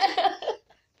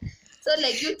 So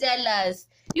like you tell us,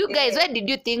 you guys, where did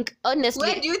you think, honestly?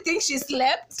 Where do you think she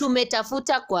slept?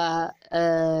 Tumetafuta kwa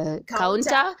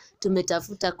counter,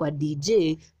 tumetafuta kwa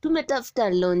DJ, tumetafuta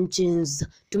lunches,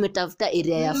 tumetafuta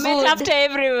area ya food.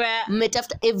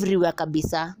 Mmetafuta everywhere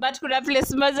kabisa. But kuna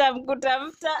place moja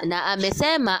mkutafuta. Na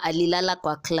amesema alilala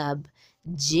kwa club.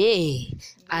 Je,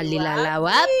 alilala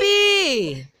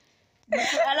wapi?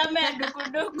 Alama ya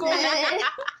dukuduku.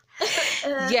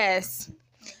 Yes.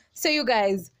 So you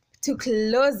guys, to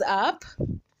close up,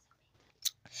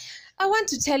 I want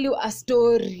to tell you a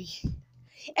story.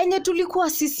 Enye tulikuwa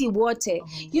sisi wote.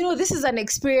 This is an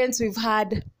experience we've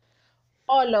had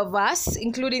all of us,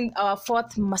 including our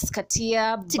fourth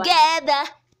musketeer. Together,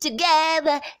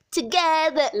 together,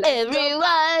 together,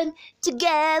 everyone.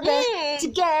 Together,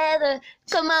 together.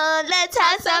 Come on, let's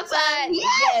have some fun.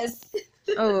 Yes.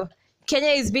 Oh, Kenya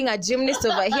is being a gymnast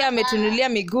over here. Ametunulia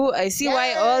miguu. I see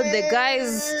why all the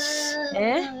guys.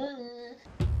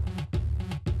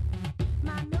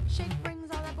 My milkshake brings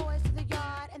all the boys to the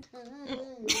yard and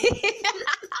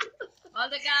All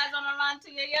the guys wanna run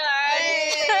to your yard.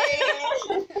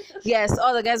 Yes,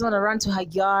 all the guys want to run to her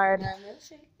yard.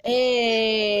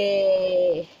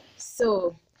 Hey.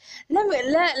 So,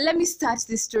 let me start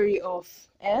this story off.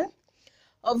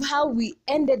 Of how we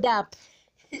ended up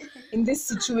in this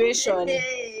situation.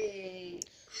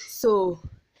 So,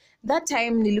 that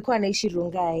time nilikuwa naishi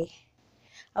Rongai.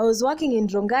 I was working in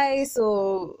Rongai,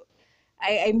 so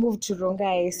I moved to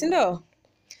Rongai.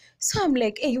 So I'm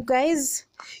like, hey, you guys,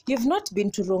 you've not been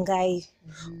to Rongai.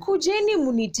 Kujeni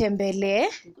munitembele.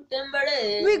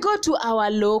 We go to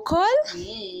our local.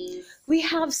 Yes. We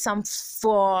have some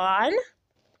fun.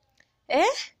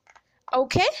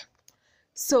 Okay?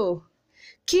 So,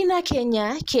 kina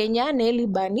Kenya Nelly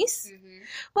Banis,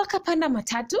 wakapanda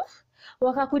matatu,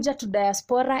 wakakuja to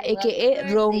diaspora, aka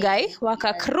Rongai,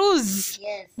 waka cruise.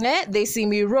 Yes. They see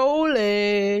me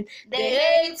rolling. They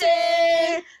hate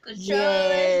it.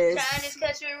 Yes. Trying to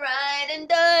catch me riding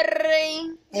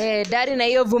dirty. Daddy na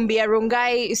hiyo vumbi ya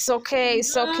Rongai, it's okay,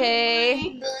 it's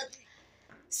okay.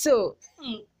 So,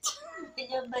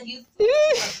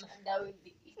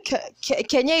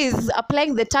 Kenya is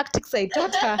applying the tactics I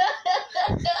taught her.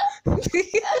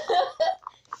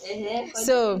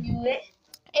 So,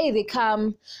 hey, they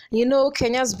come. You know,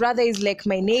 Kenya's brother is like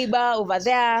my neighbor over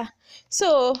there.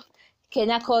 So,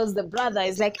 Kenya calls the brother.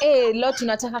 It's like, hey, leo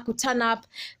tunataka kuturn up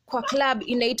kwa club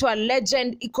inaitwa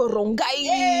Legend iko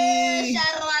Rongai.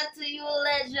 Shout out to you,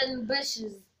 Legend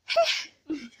Bushes.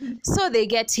 So they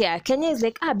get here. Kenya is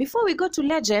like, before we go to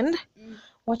Legend,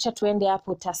 wacha tuende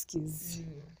hapo Tuskies.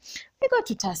 We go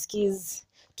to Tuskies.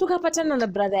 Tukapatana na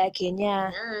brother ya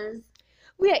Kenya. Yes.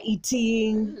 We are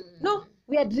eating. No,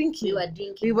 we are drinking. We were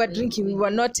drinking. We were drinking. We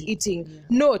were not eating.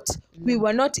 Note, we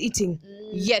were not eating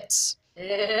yet.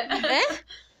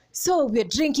 So we're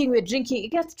drinking.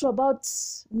 It gets to about,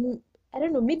 I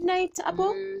don't know, midnight,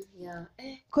 Apple? Yeah.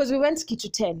 Because we went Kitu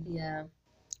 10. Yeah.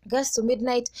 Gets to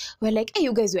midnight, we're like, hey,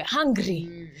 you guys were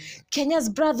hungry. Kenya's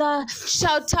brother,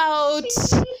 shout out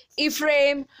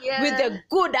Ephraim with the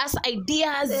good ass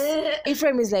ideas.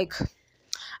 Ephraim is like,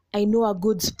 I know a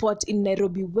good spot in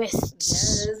Nairobi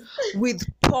West with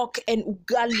pork and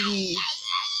ugali.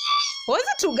 Was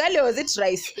it ugali or was it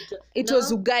rice? It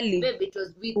was ugali. Babe,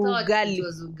 we thought Ugali. it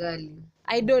was ugali.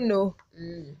 I don't know.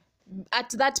 At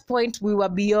that point, we were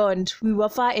beyond. We were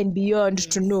far and beyond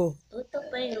to know.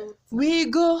 We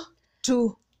go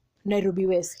to Nairobi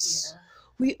West.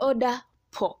 We order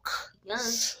pork.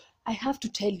 I have to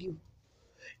tell you,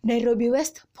 Nairobi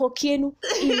West pork yenu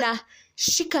ina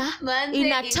shika,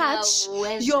 ina touch.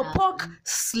 Your pork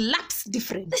slaps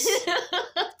different.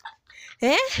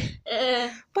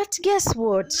 But guess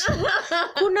what?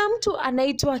 Kuna mtu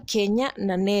anaitwa Kenya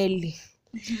na Nelly.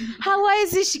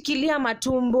 Hawezi shikilia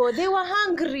matumbo. They were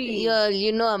hungry. Yo,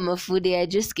 you know I'm a foodie. I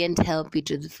just can't help it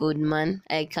with food, man.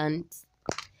 I can't.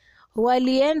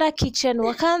 Walienda kitchen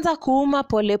wakaanza kuuma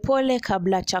polepole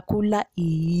kabla chakula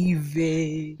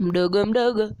iive. Mdogo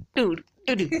mdogo.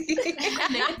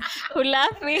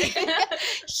 Ulafi.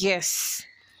 Yes.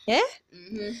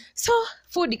 So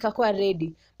food ikakuwa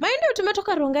ready. Mind you,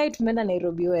 tumetoka Rongai tumeenda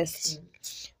Nairobi West.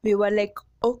 We were like,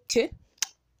 okay,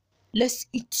 let's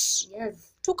eat. Yes.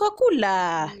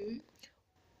 Tukakula.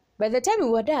 By the time we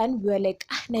were done, we were like,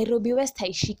 Nairobi West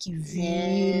haishiki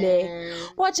vile.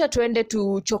 Wacha tuende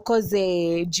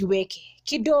tuchokoze jiweke.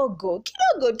 Kidogo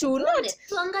tu. Not.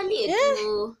 Tuangalie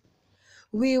tu.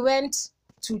 We went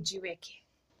to Jiweke.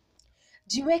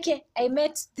 Jiweke, I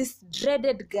met this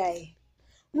dreaded guy.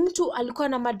 Mtu alikuwa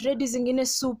na madredi zingine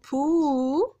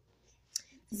supu.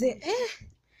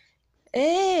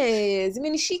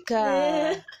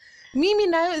 Zimenishika. Mimi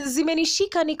na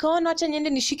zimenishika nikaona acha niende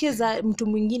nishike za mtu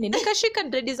mwingine. Nikashika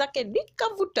dredi zake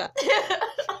nikavuta.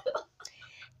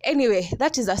 Anyway,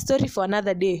 that is a story for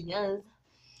another day. Yes.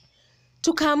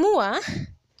 Tukaamua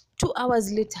 2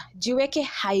 hours later, Jiweke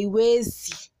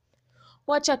haiwezi.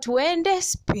 Wacha tuende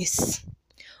space.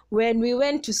 When we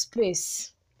went to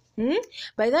space,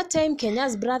 by that time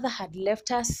Kenya's brother had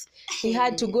left us. He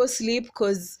had to go sleep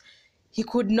because he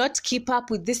could not keep up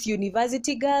with these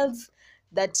university girls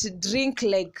that drink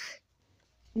like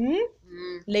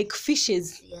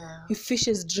fishes. Yeah. If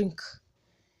fishes drink.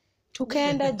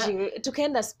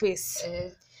 Tukaenda space.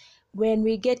 When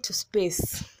we get to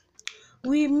space,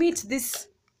 we meet these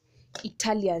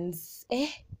Italians.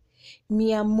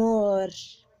 Mi amor.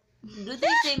 Do they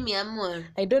say mi amor?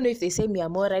 I don't know if they say mi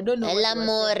amor. I don't know. El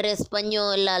amor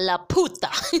española, la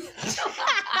puta.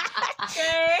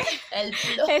 El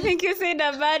plo. I think you said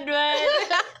a bad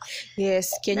word.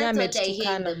 Yes, Kenya That's what I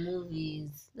hear in ametutukana. the movies.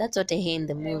 That's what I hear in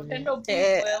the movie.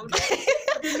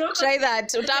 Try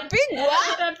that. Utapigwa.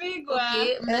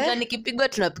 Okay, mnajua nikipigwa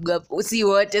tunapigwa si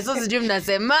wote. So sijui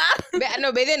mnasema.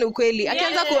 No, by then ukweli.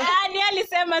 Akianza ku Ni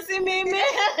alisema si mimi.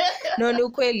 No, ni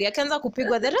ukweli. Akianza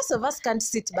kupigwa, the rest of us can't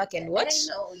sit back and watch.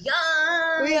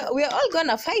 Yeah. We are all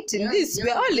gonna fight in this.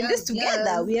 We are all in this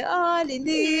together. We are all in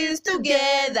this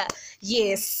together.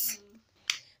 Yes.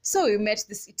 So we met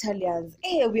these Italians.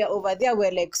 We are over there.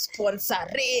 We're like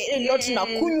sponsoring. Leo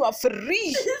tunakunywa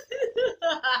free.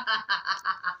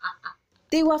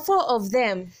 They were 4 of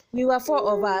them. We were 4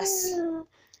 of us.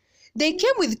 They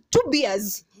came with 2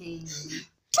 beers. 2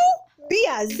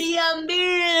 beers. Bia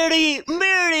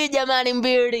mbili jamani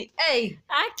mbili. Hey.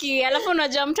 Aki, alafu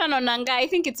unajua mtu anaonanga, I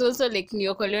think it's also like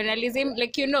neo-colonialism,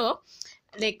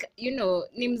 like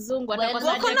ni mzungu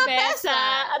atakosaje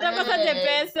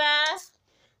pesa.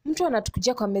 Mtu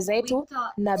anatukujia kwa meza yetu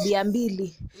na bia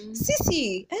mbili.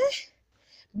 Sisi,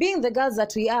 being the girls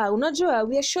that we are, unajua,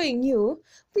 we are showing you,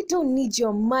 we don't need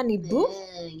your money, boo.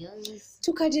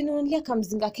 Tukajinunulia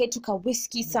kamzinga ketu ka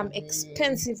whiskey, some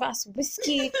expensive ass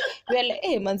whiskey. We are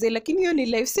like, manze, lakini hiyo ni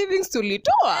life savings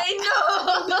tulitoa. I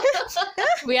know.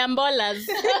 We are ballers.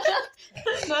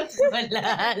 Not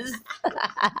ballers.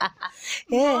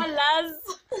 Ballers.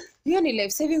 Hiyo ni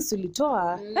life savings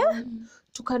tulitoa.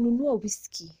 Tukanunua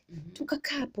whiskey.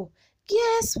 Tukakaa hapo.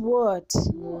 Guess what?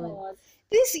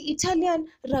 These Italian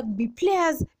rugby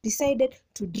players decided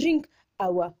to drink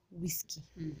our whiskey.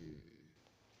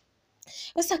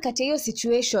 Sasa kati hiyo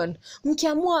situation,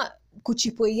 mkiamua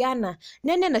kuchipoiana,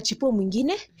 nani anachipo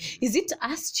mwingine? Is it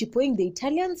us chipoing the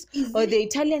Italians or the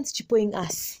Italians chipoing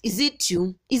us? Is it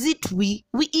you? Is it we?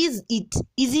 We is it?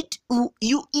 Is it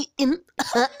you?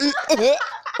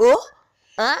 Oh?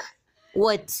 Huh?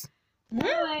 What?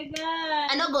 Oh my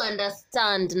god. I not go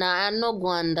understand now. I not go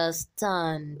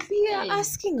understand. We are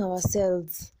asking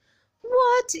ourselves,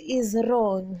 what is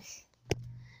wrong?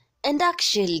 And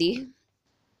actually,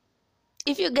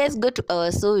 if you guys go to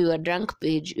our So We Were Drunk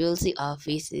page, you'll see our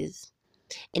faces.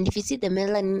 And if you see the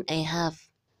melanin I have,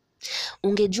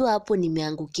 ungejua hapo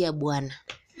nimeangukia bwana.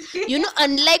 You know,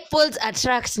 unlike poles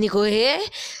attract, niko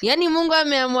yani Mungu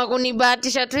ameamua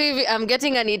kunibahatisha tu hivi. I'm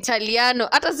getting an Italiano.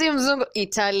 Hata si mzungu,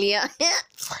 Italia.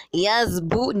 Yes,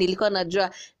 boo. Nilikuwa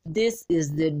najua, this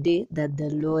is the day that the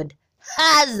Lord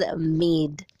has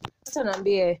made. Sasa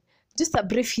naambie, just a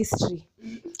brief history.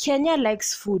 Kenya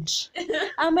likes food.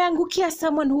 Ameangukia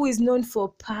someone who is known for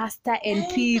pasta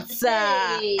and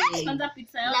pizza. Kwanza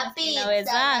pizza yao La pizza, la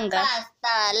inawezanga.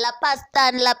 pasta, la pasta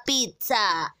and la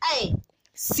pizza. Hey.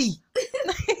 See.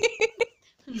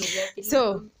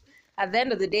 So, at the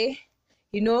end of the day,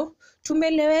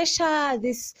 tumelewesha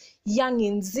these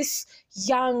youngins, this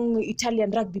young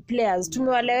Italian rugby players,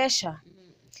 tumewalewesha.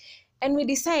 And we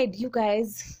decide, you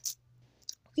guys,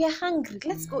 we are hungry,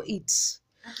 let's go eat.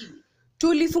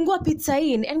 Tulifungua pizza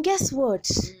in, and guess what?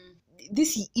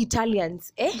 These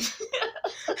Italians,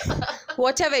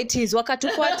 whatever it is,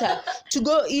 wakatufuata to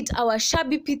go eat our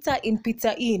shabby pizza in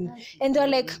Pizza Inn. And they're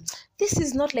like, this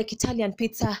is not like Italian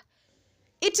pizza.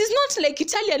 It is not like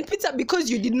Italian pizza because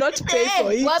you did not pay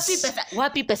for it.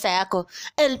 Wapi pesa yako?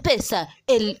 El pesa,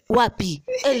 el wapi?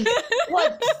 El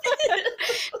what?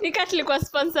 Nika tulikuwa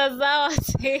sponsors zao.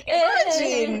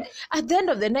 Imagine. At the end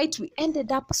of the night, we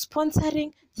ended up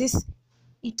sponsoring these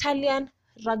Italian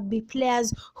rugby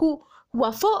players who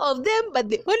were 4 of them, but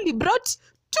they only brought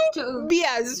 2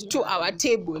 beers to our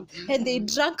table. And they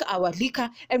drank our liquor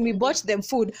and we bought them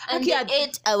food. And they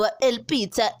ate our El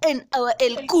pizza and our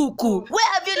El cuckoo.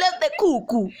 Where have you left the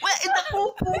cuckoo? Where is the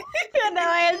cuckoo? And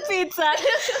our pizza.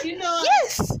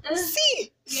 Yes!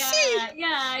 See!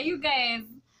 Yeah, you guys.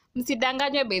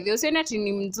 Msidanganywe bedhi. Usione ati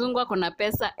ni mzungu ako na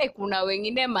pesa. Kuna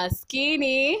wengine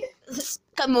maskini.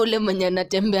 Kama ule mwenye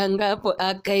anatembeanga hapo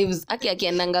archives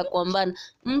akiendanga kwa mbana,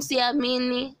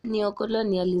 msiamini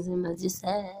neo-colonialism as you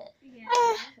said.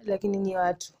 Lakini ni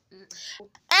watu.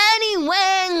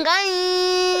 Anyway,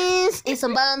 guys, it's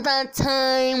about that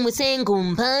time we saying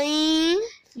goodbye.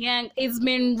 Yeah, it's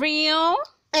been real.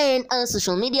 And our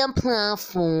social media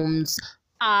platforms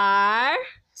are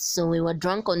So We Were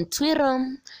Drunk on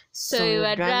Twitter. So We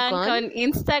Were Drunk on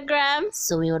Instagram.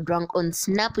 So We Were Drunk on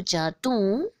Snapchat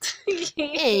too.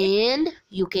 And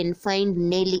you can find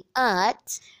Nelly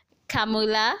at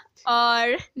Kamula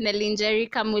or Nelinjeri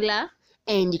Kamula.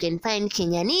 And you can find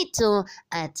Kenyanito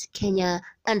at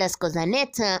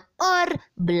Kenya_Zaneta or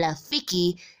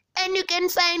Blafiki. And you can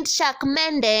find Shak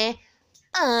Mende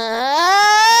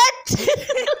at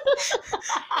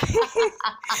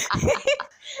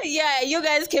Yeah, you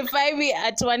guys can find me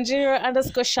at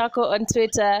 10_Shako on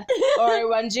Twitter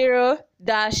or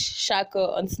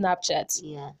 10-Shako on Snapchat.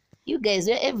 yeah. You guys,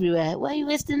 we're everywhere. Why are you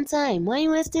wasting time?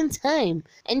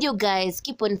 And you guys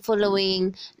keep on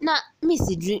following. Na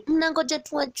misidri mnangoja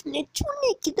tuachune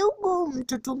kidogo,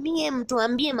 mtutumie,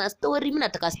 mtuambie mastori. Mimi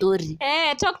nataka story.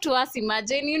 Talk to us.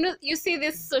 Imagine, you see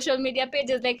these social media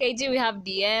pages like IG, we have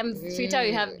DMs, Twitter,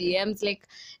 we have DMs. Like,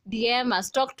 DM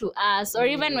us, talk to us, or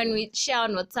even when we share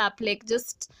on WhatsApp, like,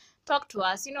 just talk to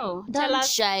us. Tell Don't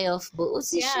us. shy off, but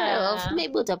usi shy Yeah. off.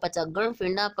 Maybe utapata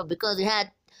girlfriend hapa because we had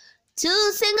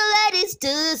two single ladies.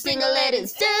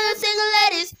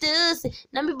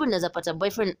 Na maybe unaweza pata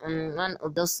boyfriend, one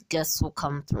of those guests who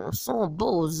come through. So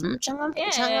boss,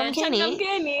 changamkeni.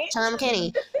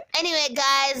 Anyway,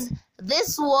 guys,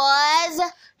 this was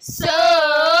So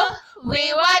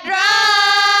we were drunk.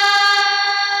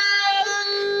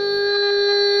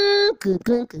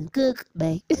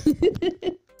 Bye.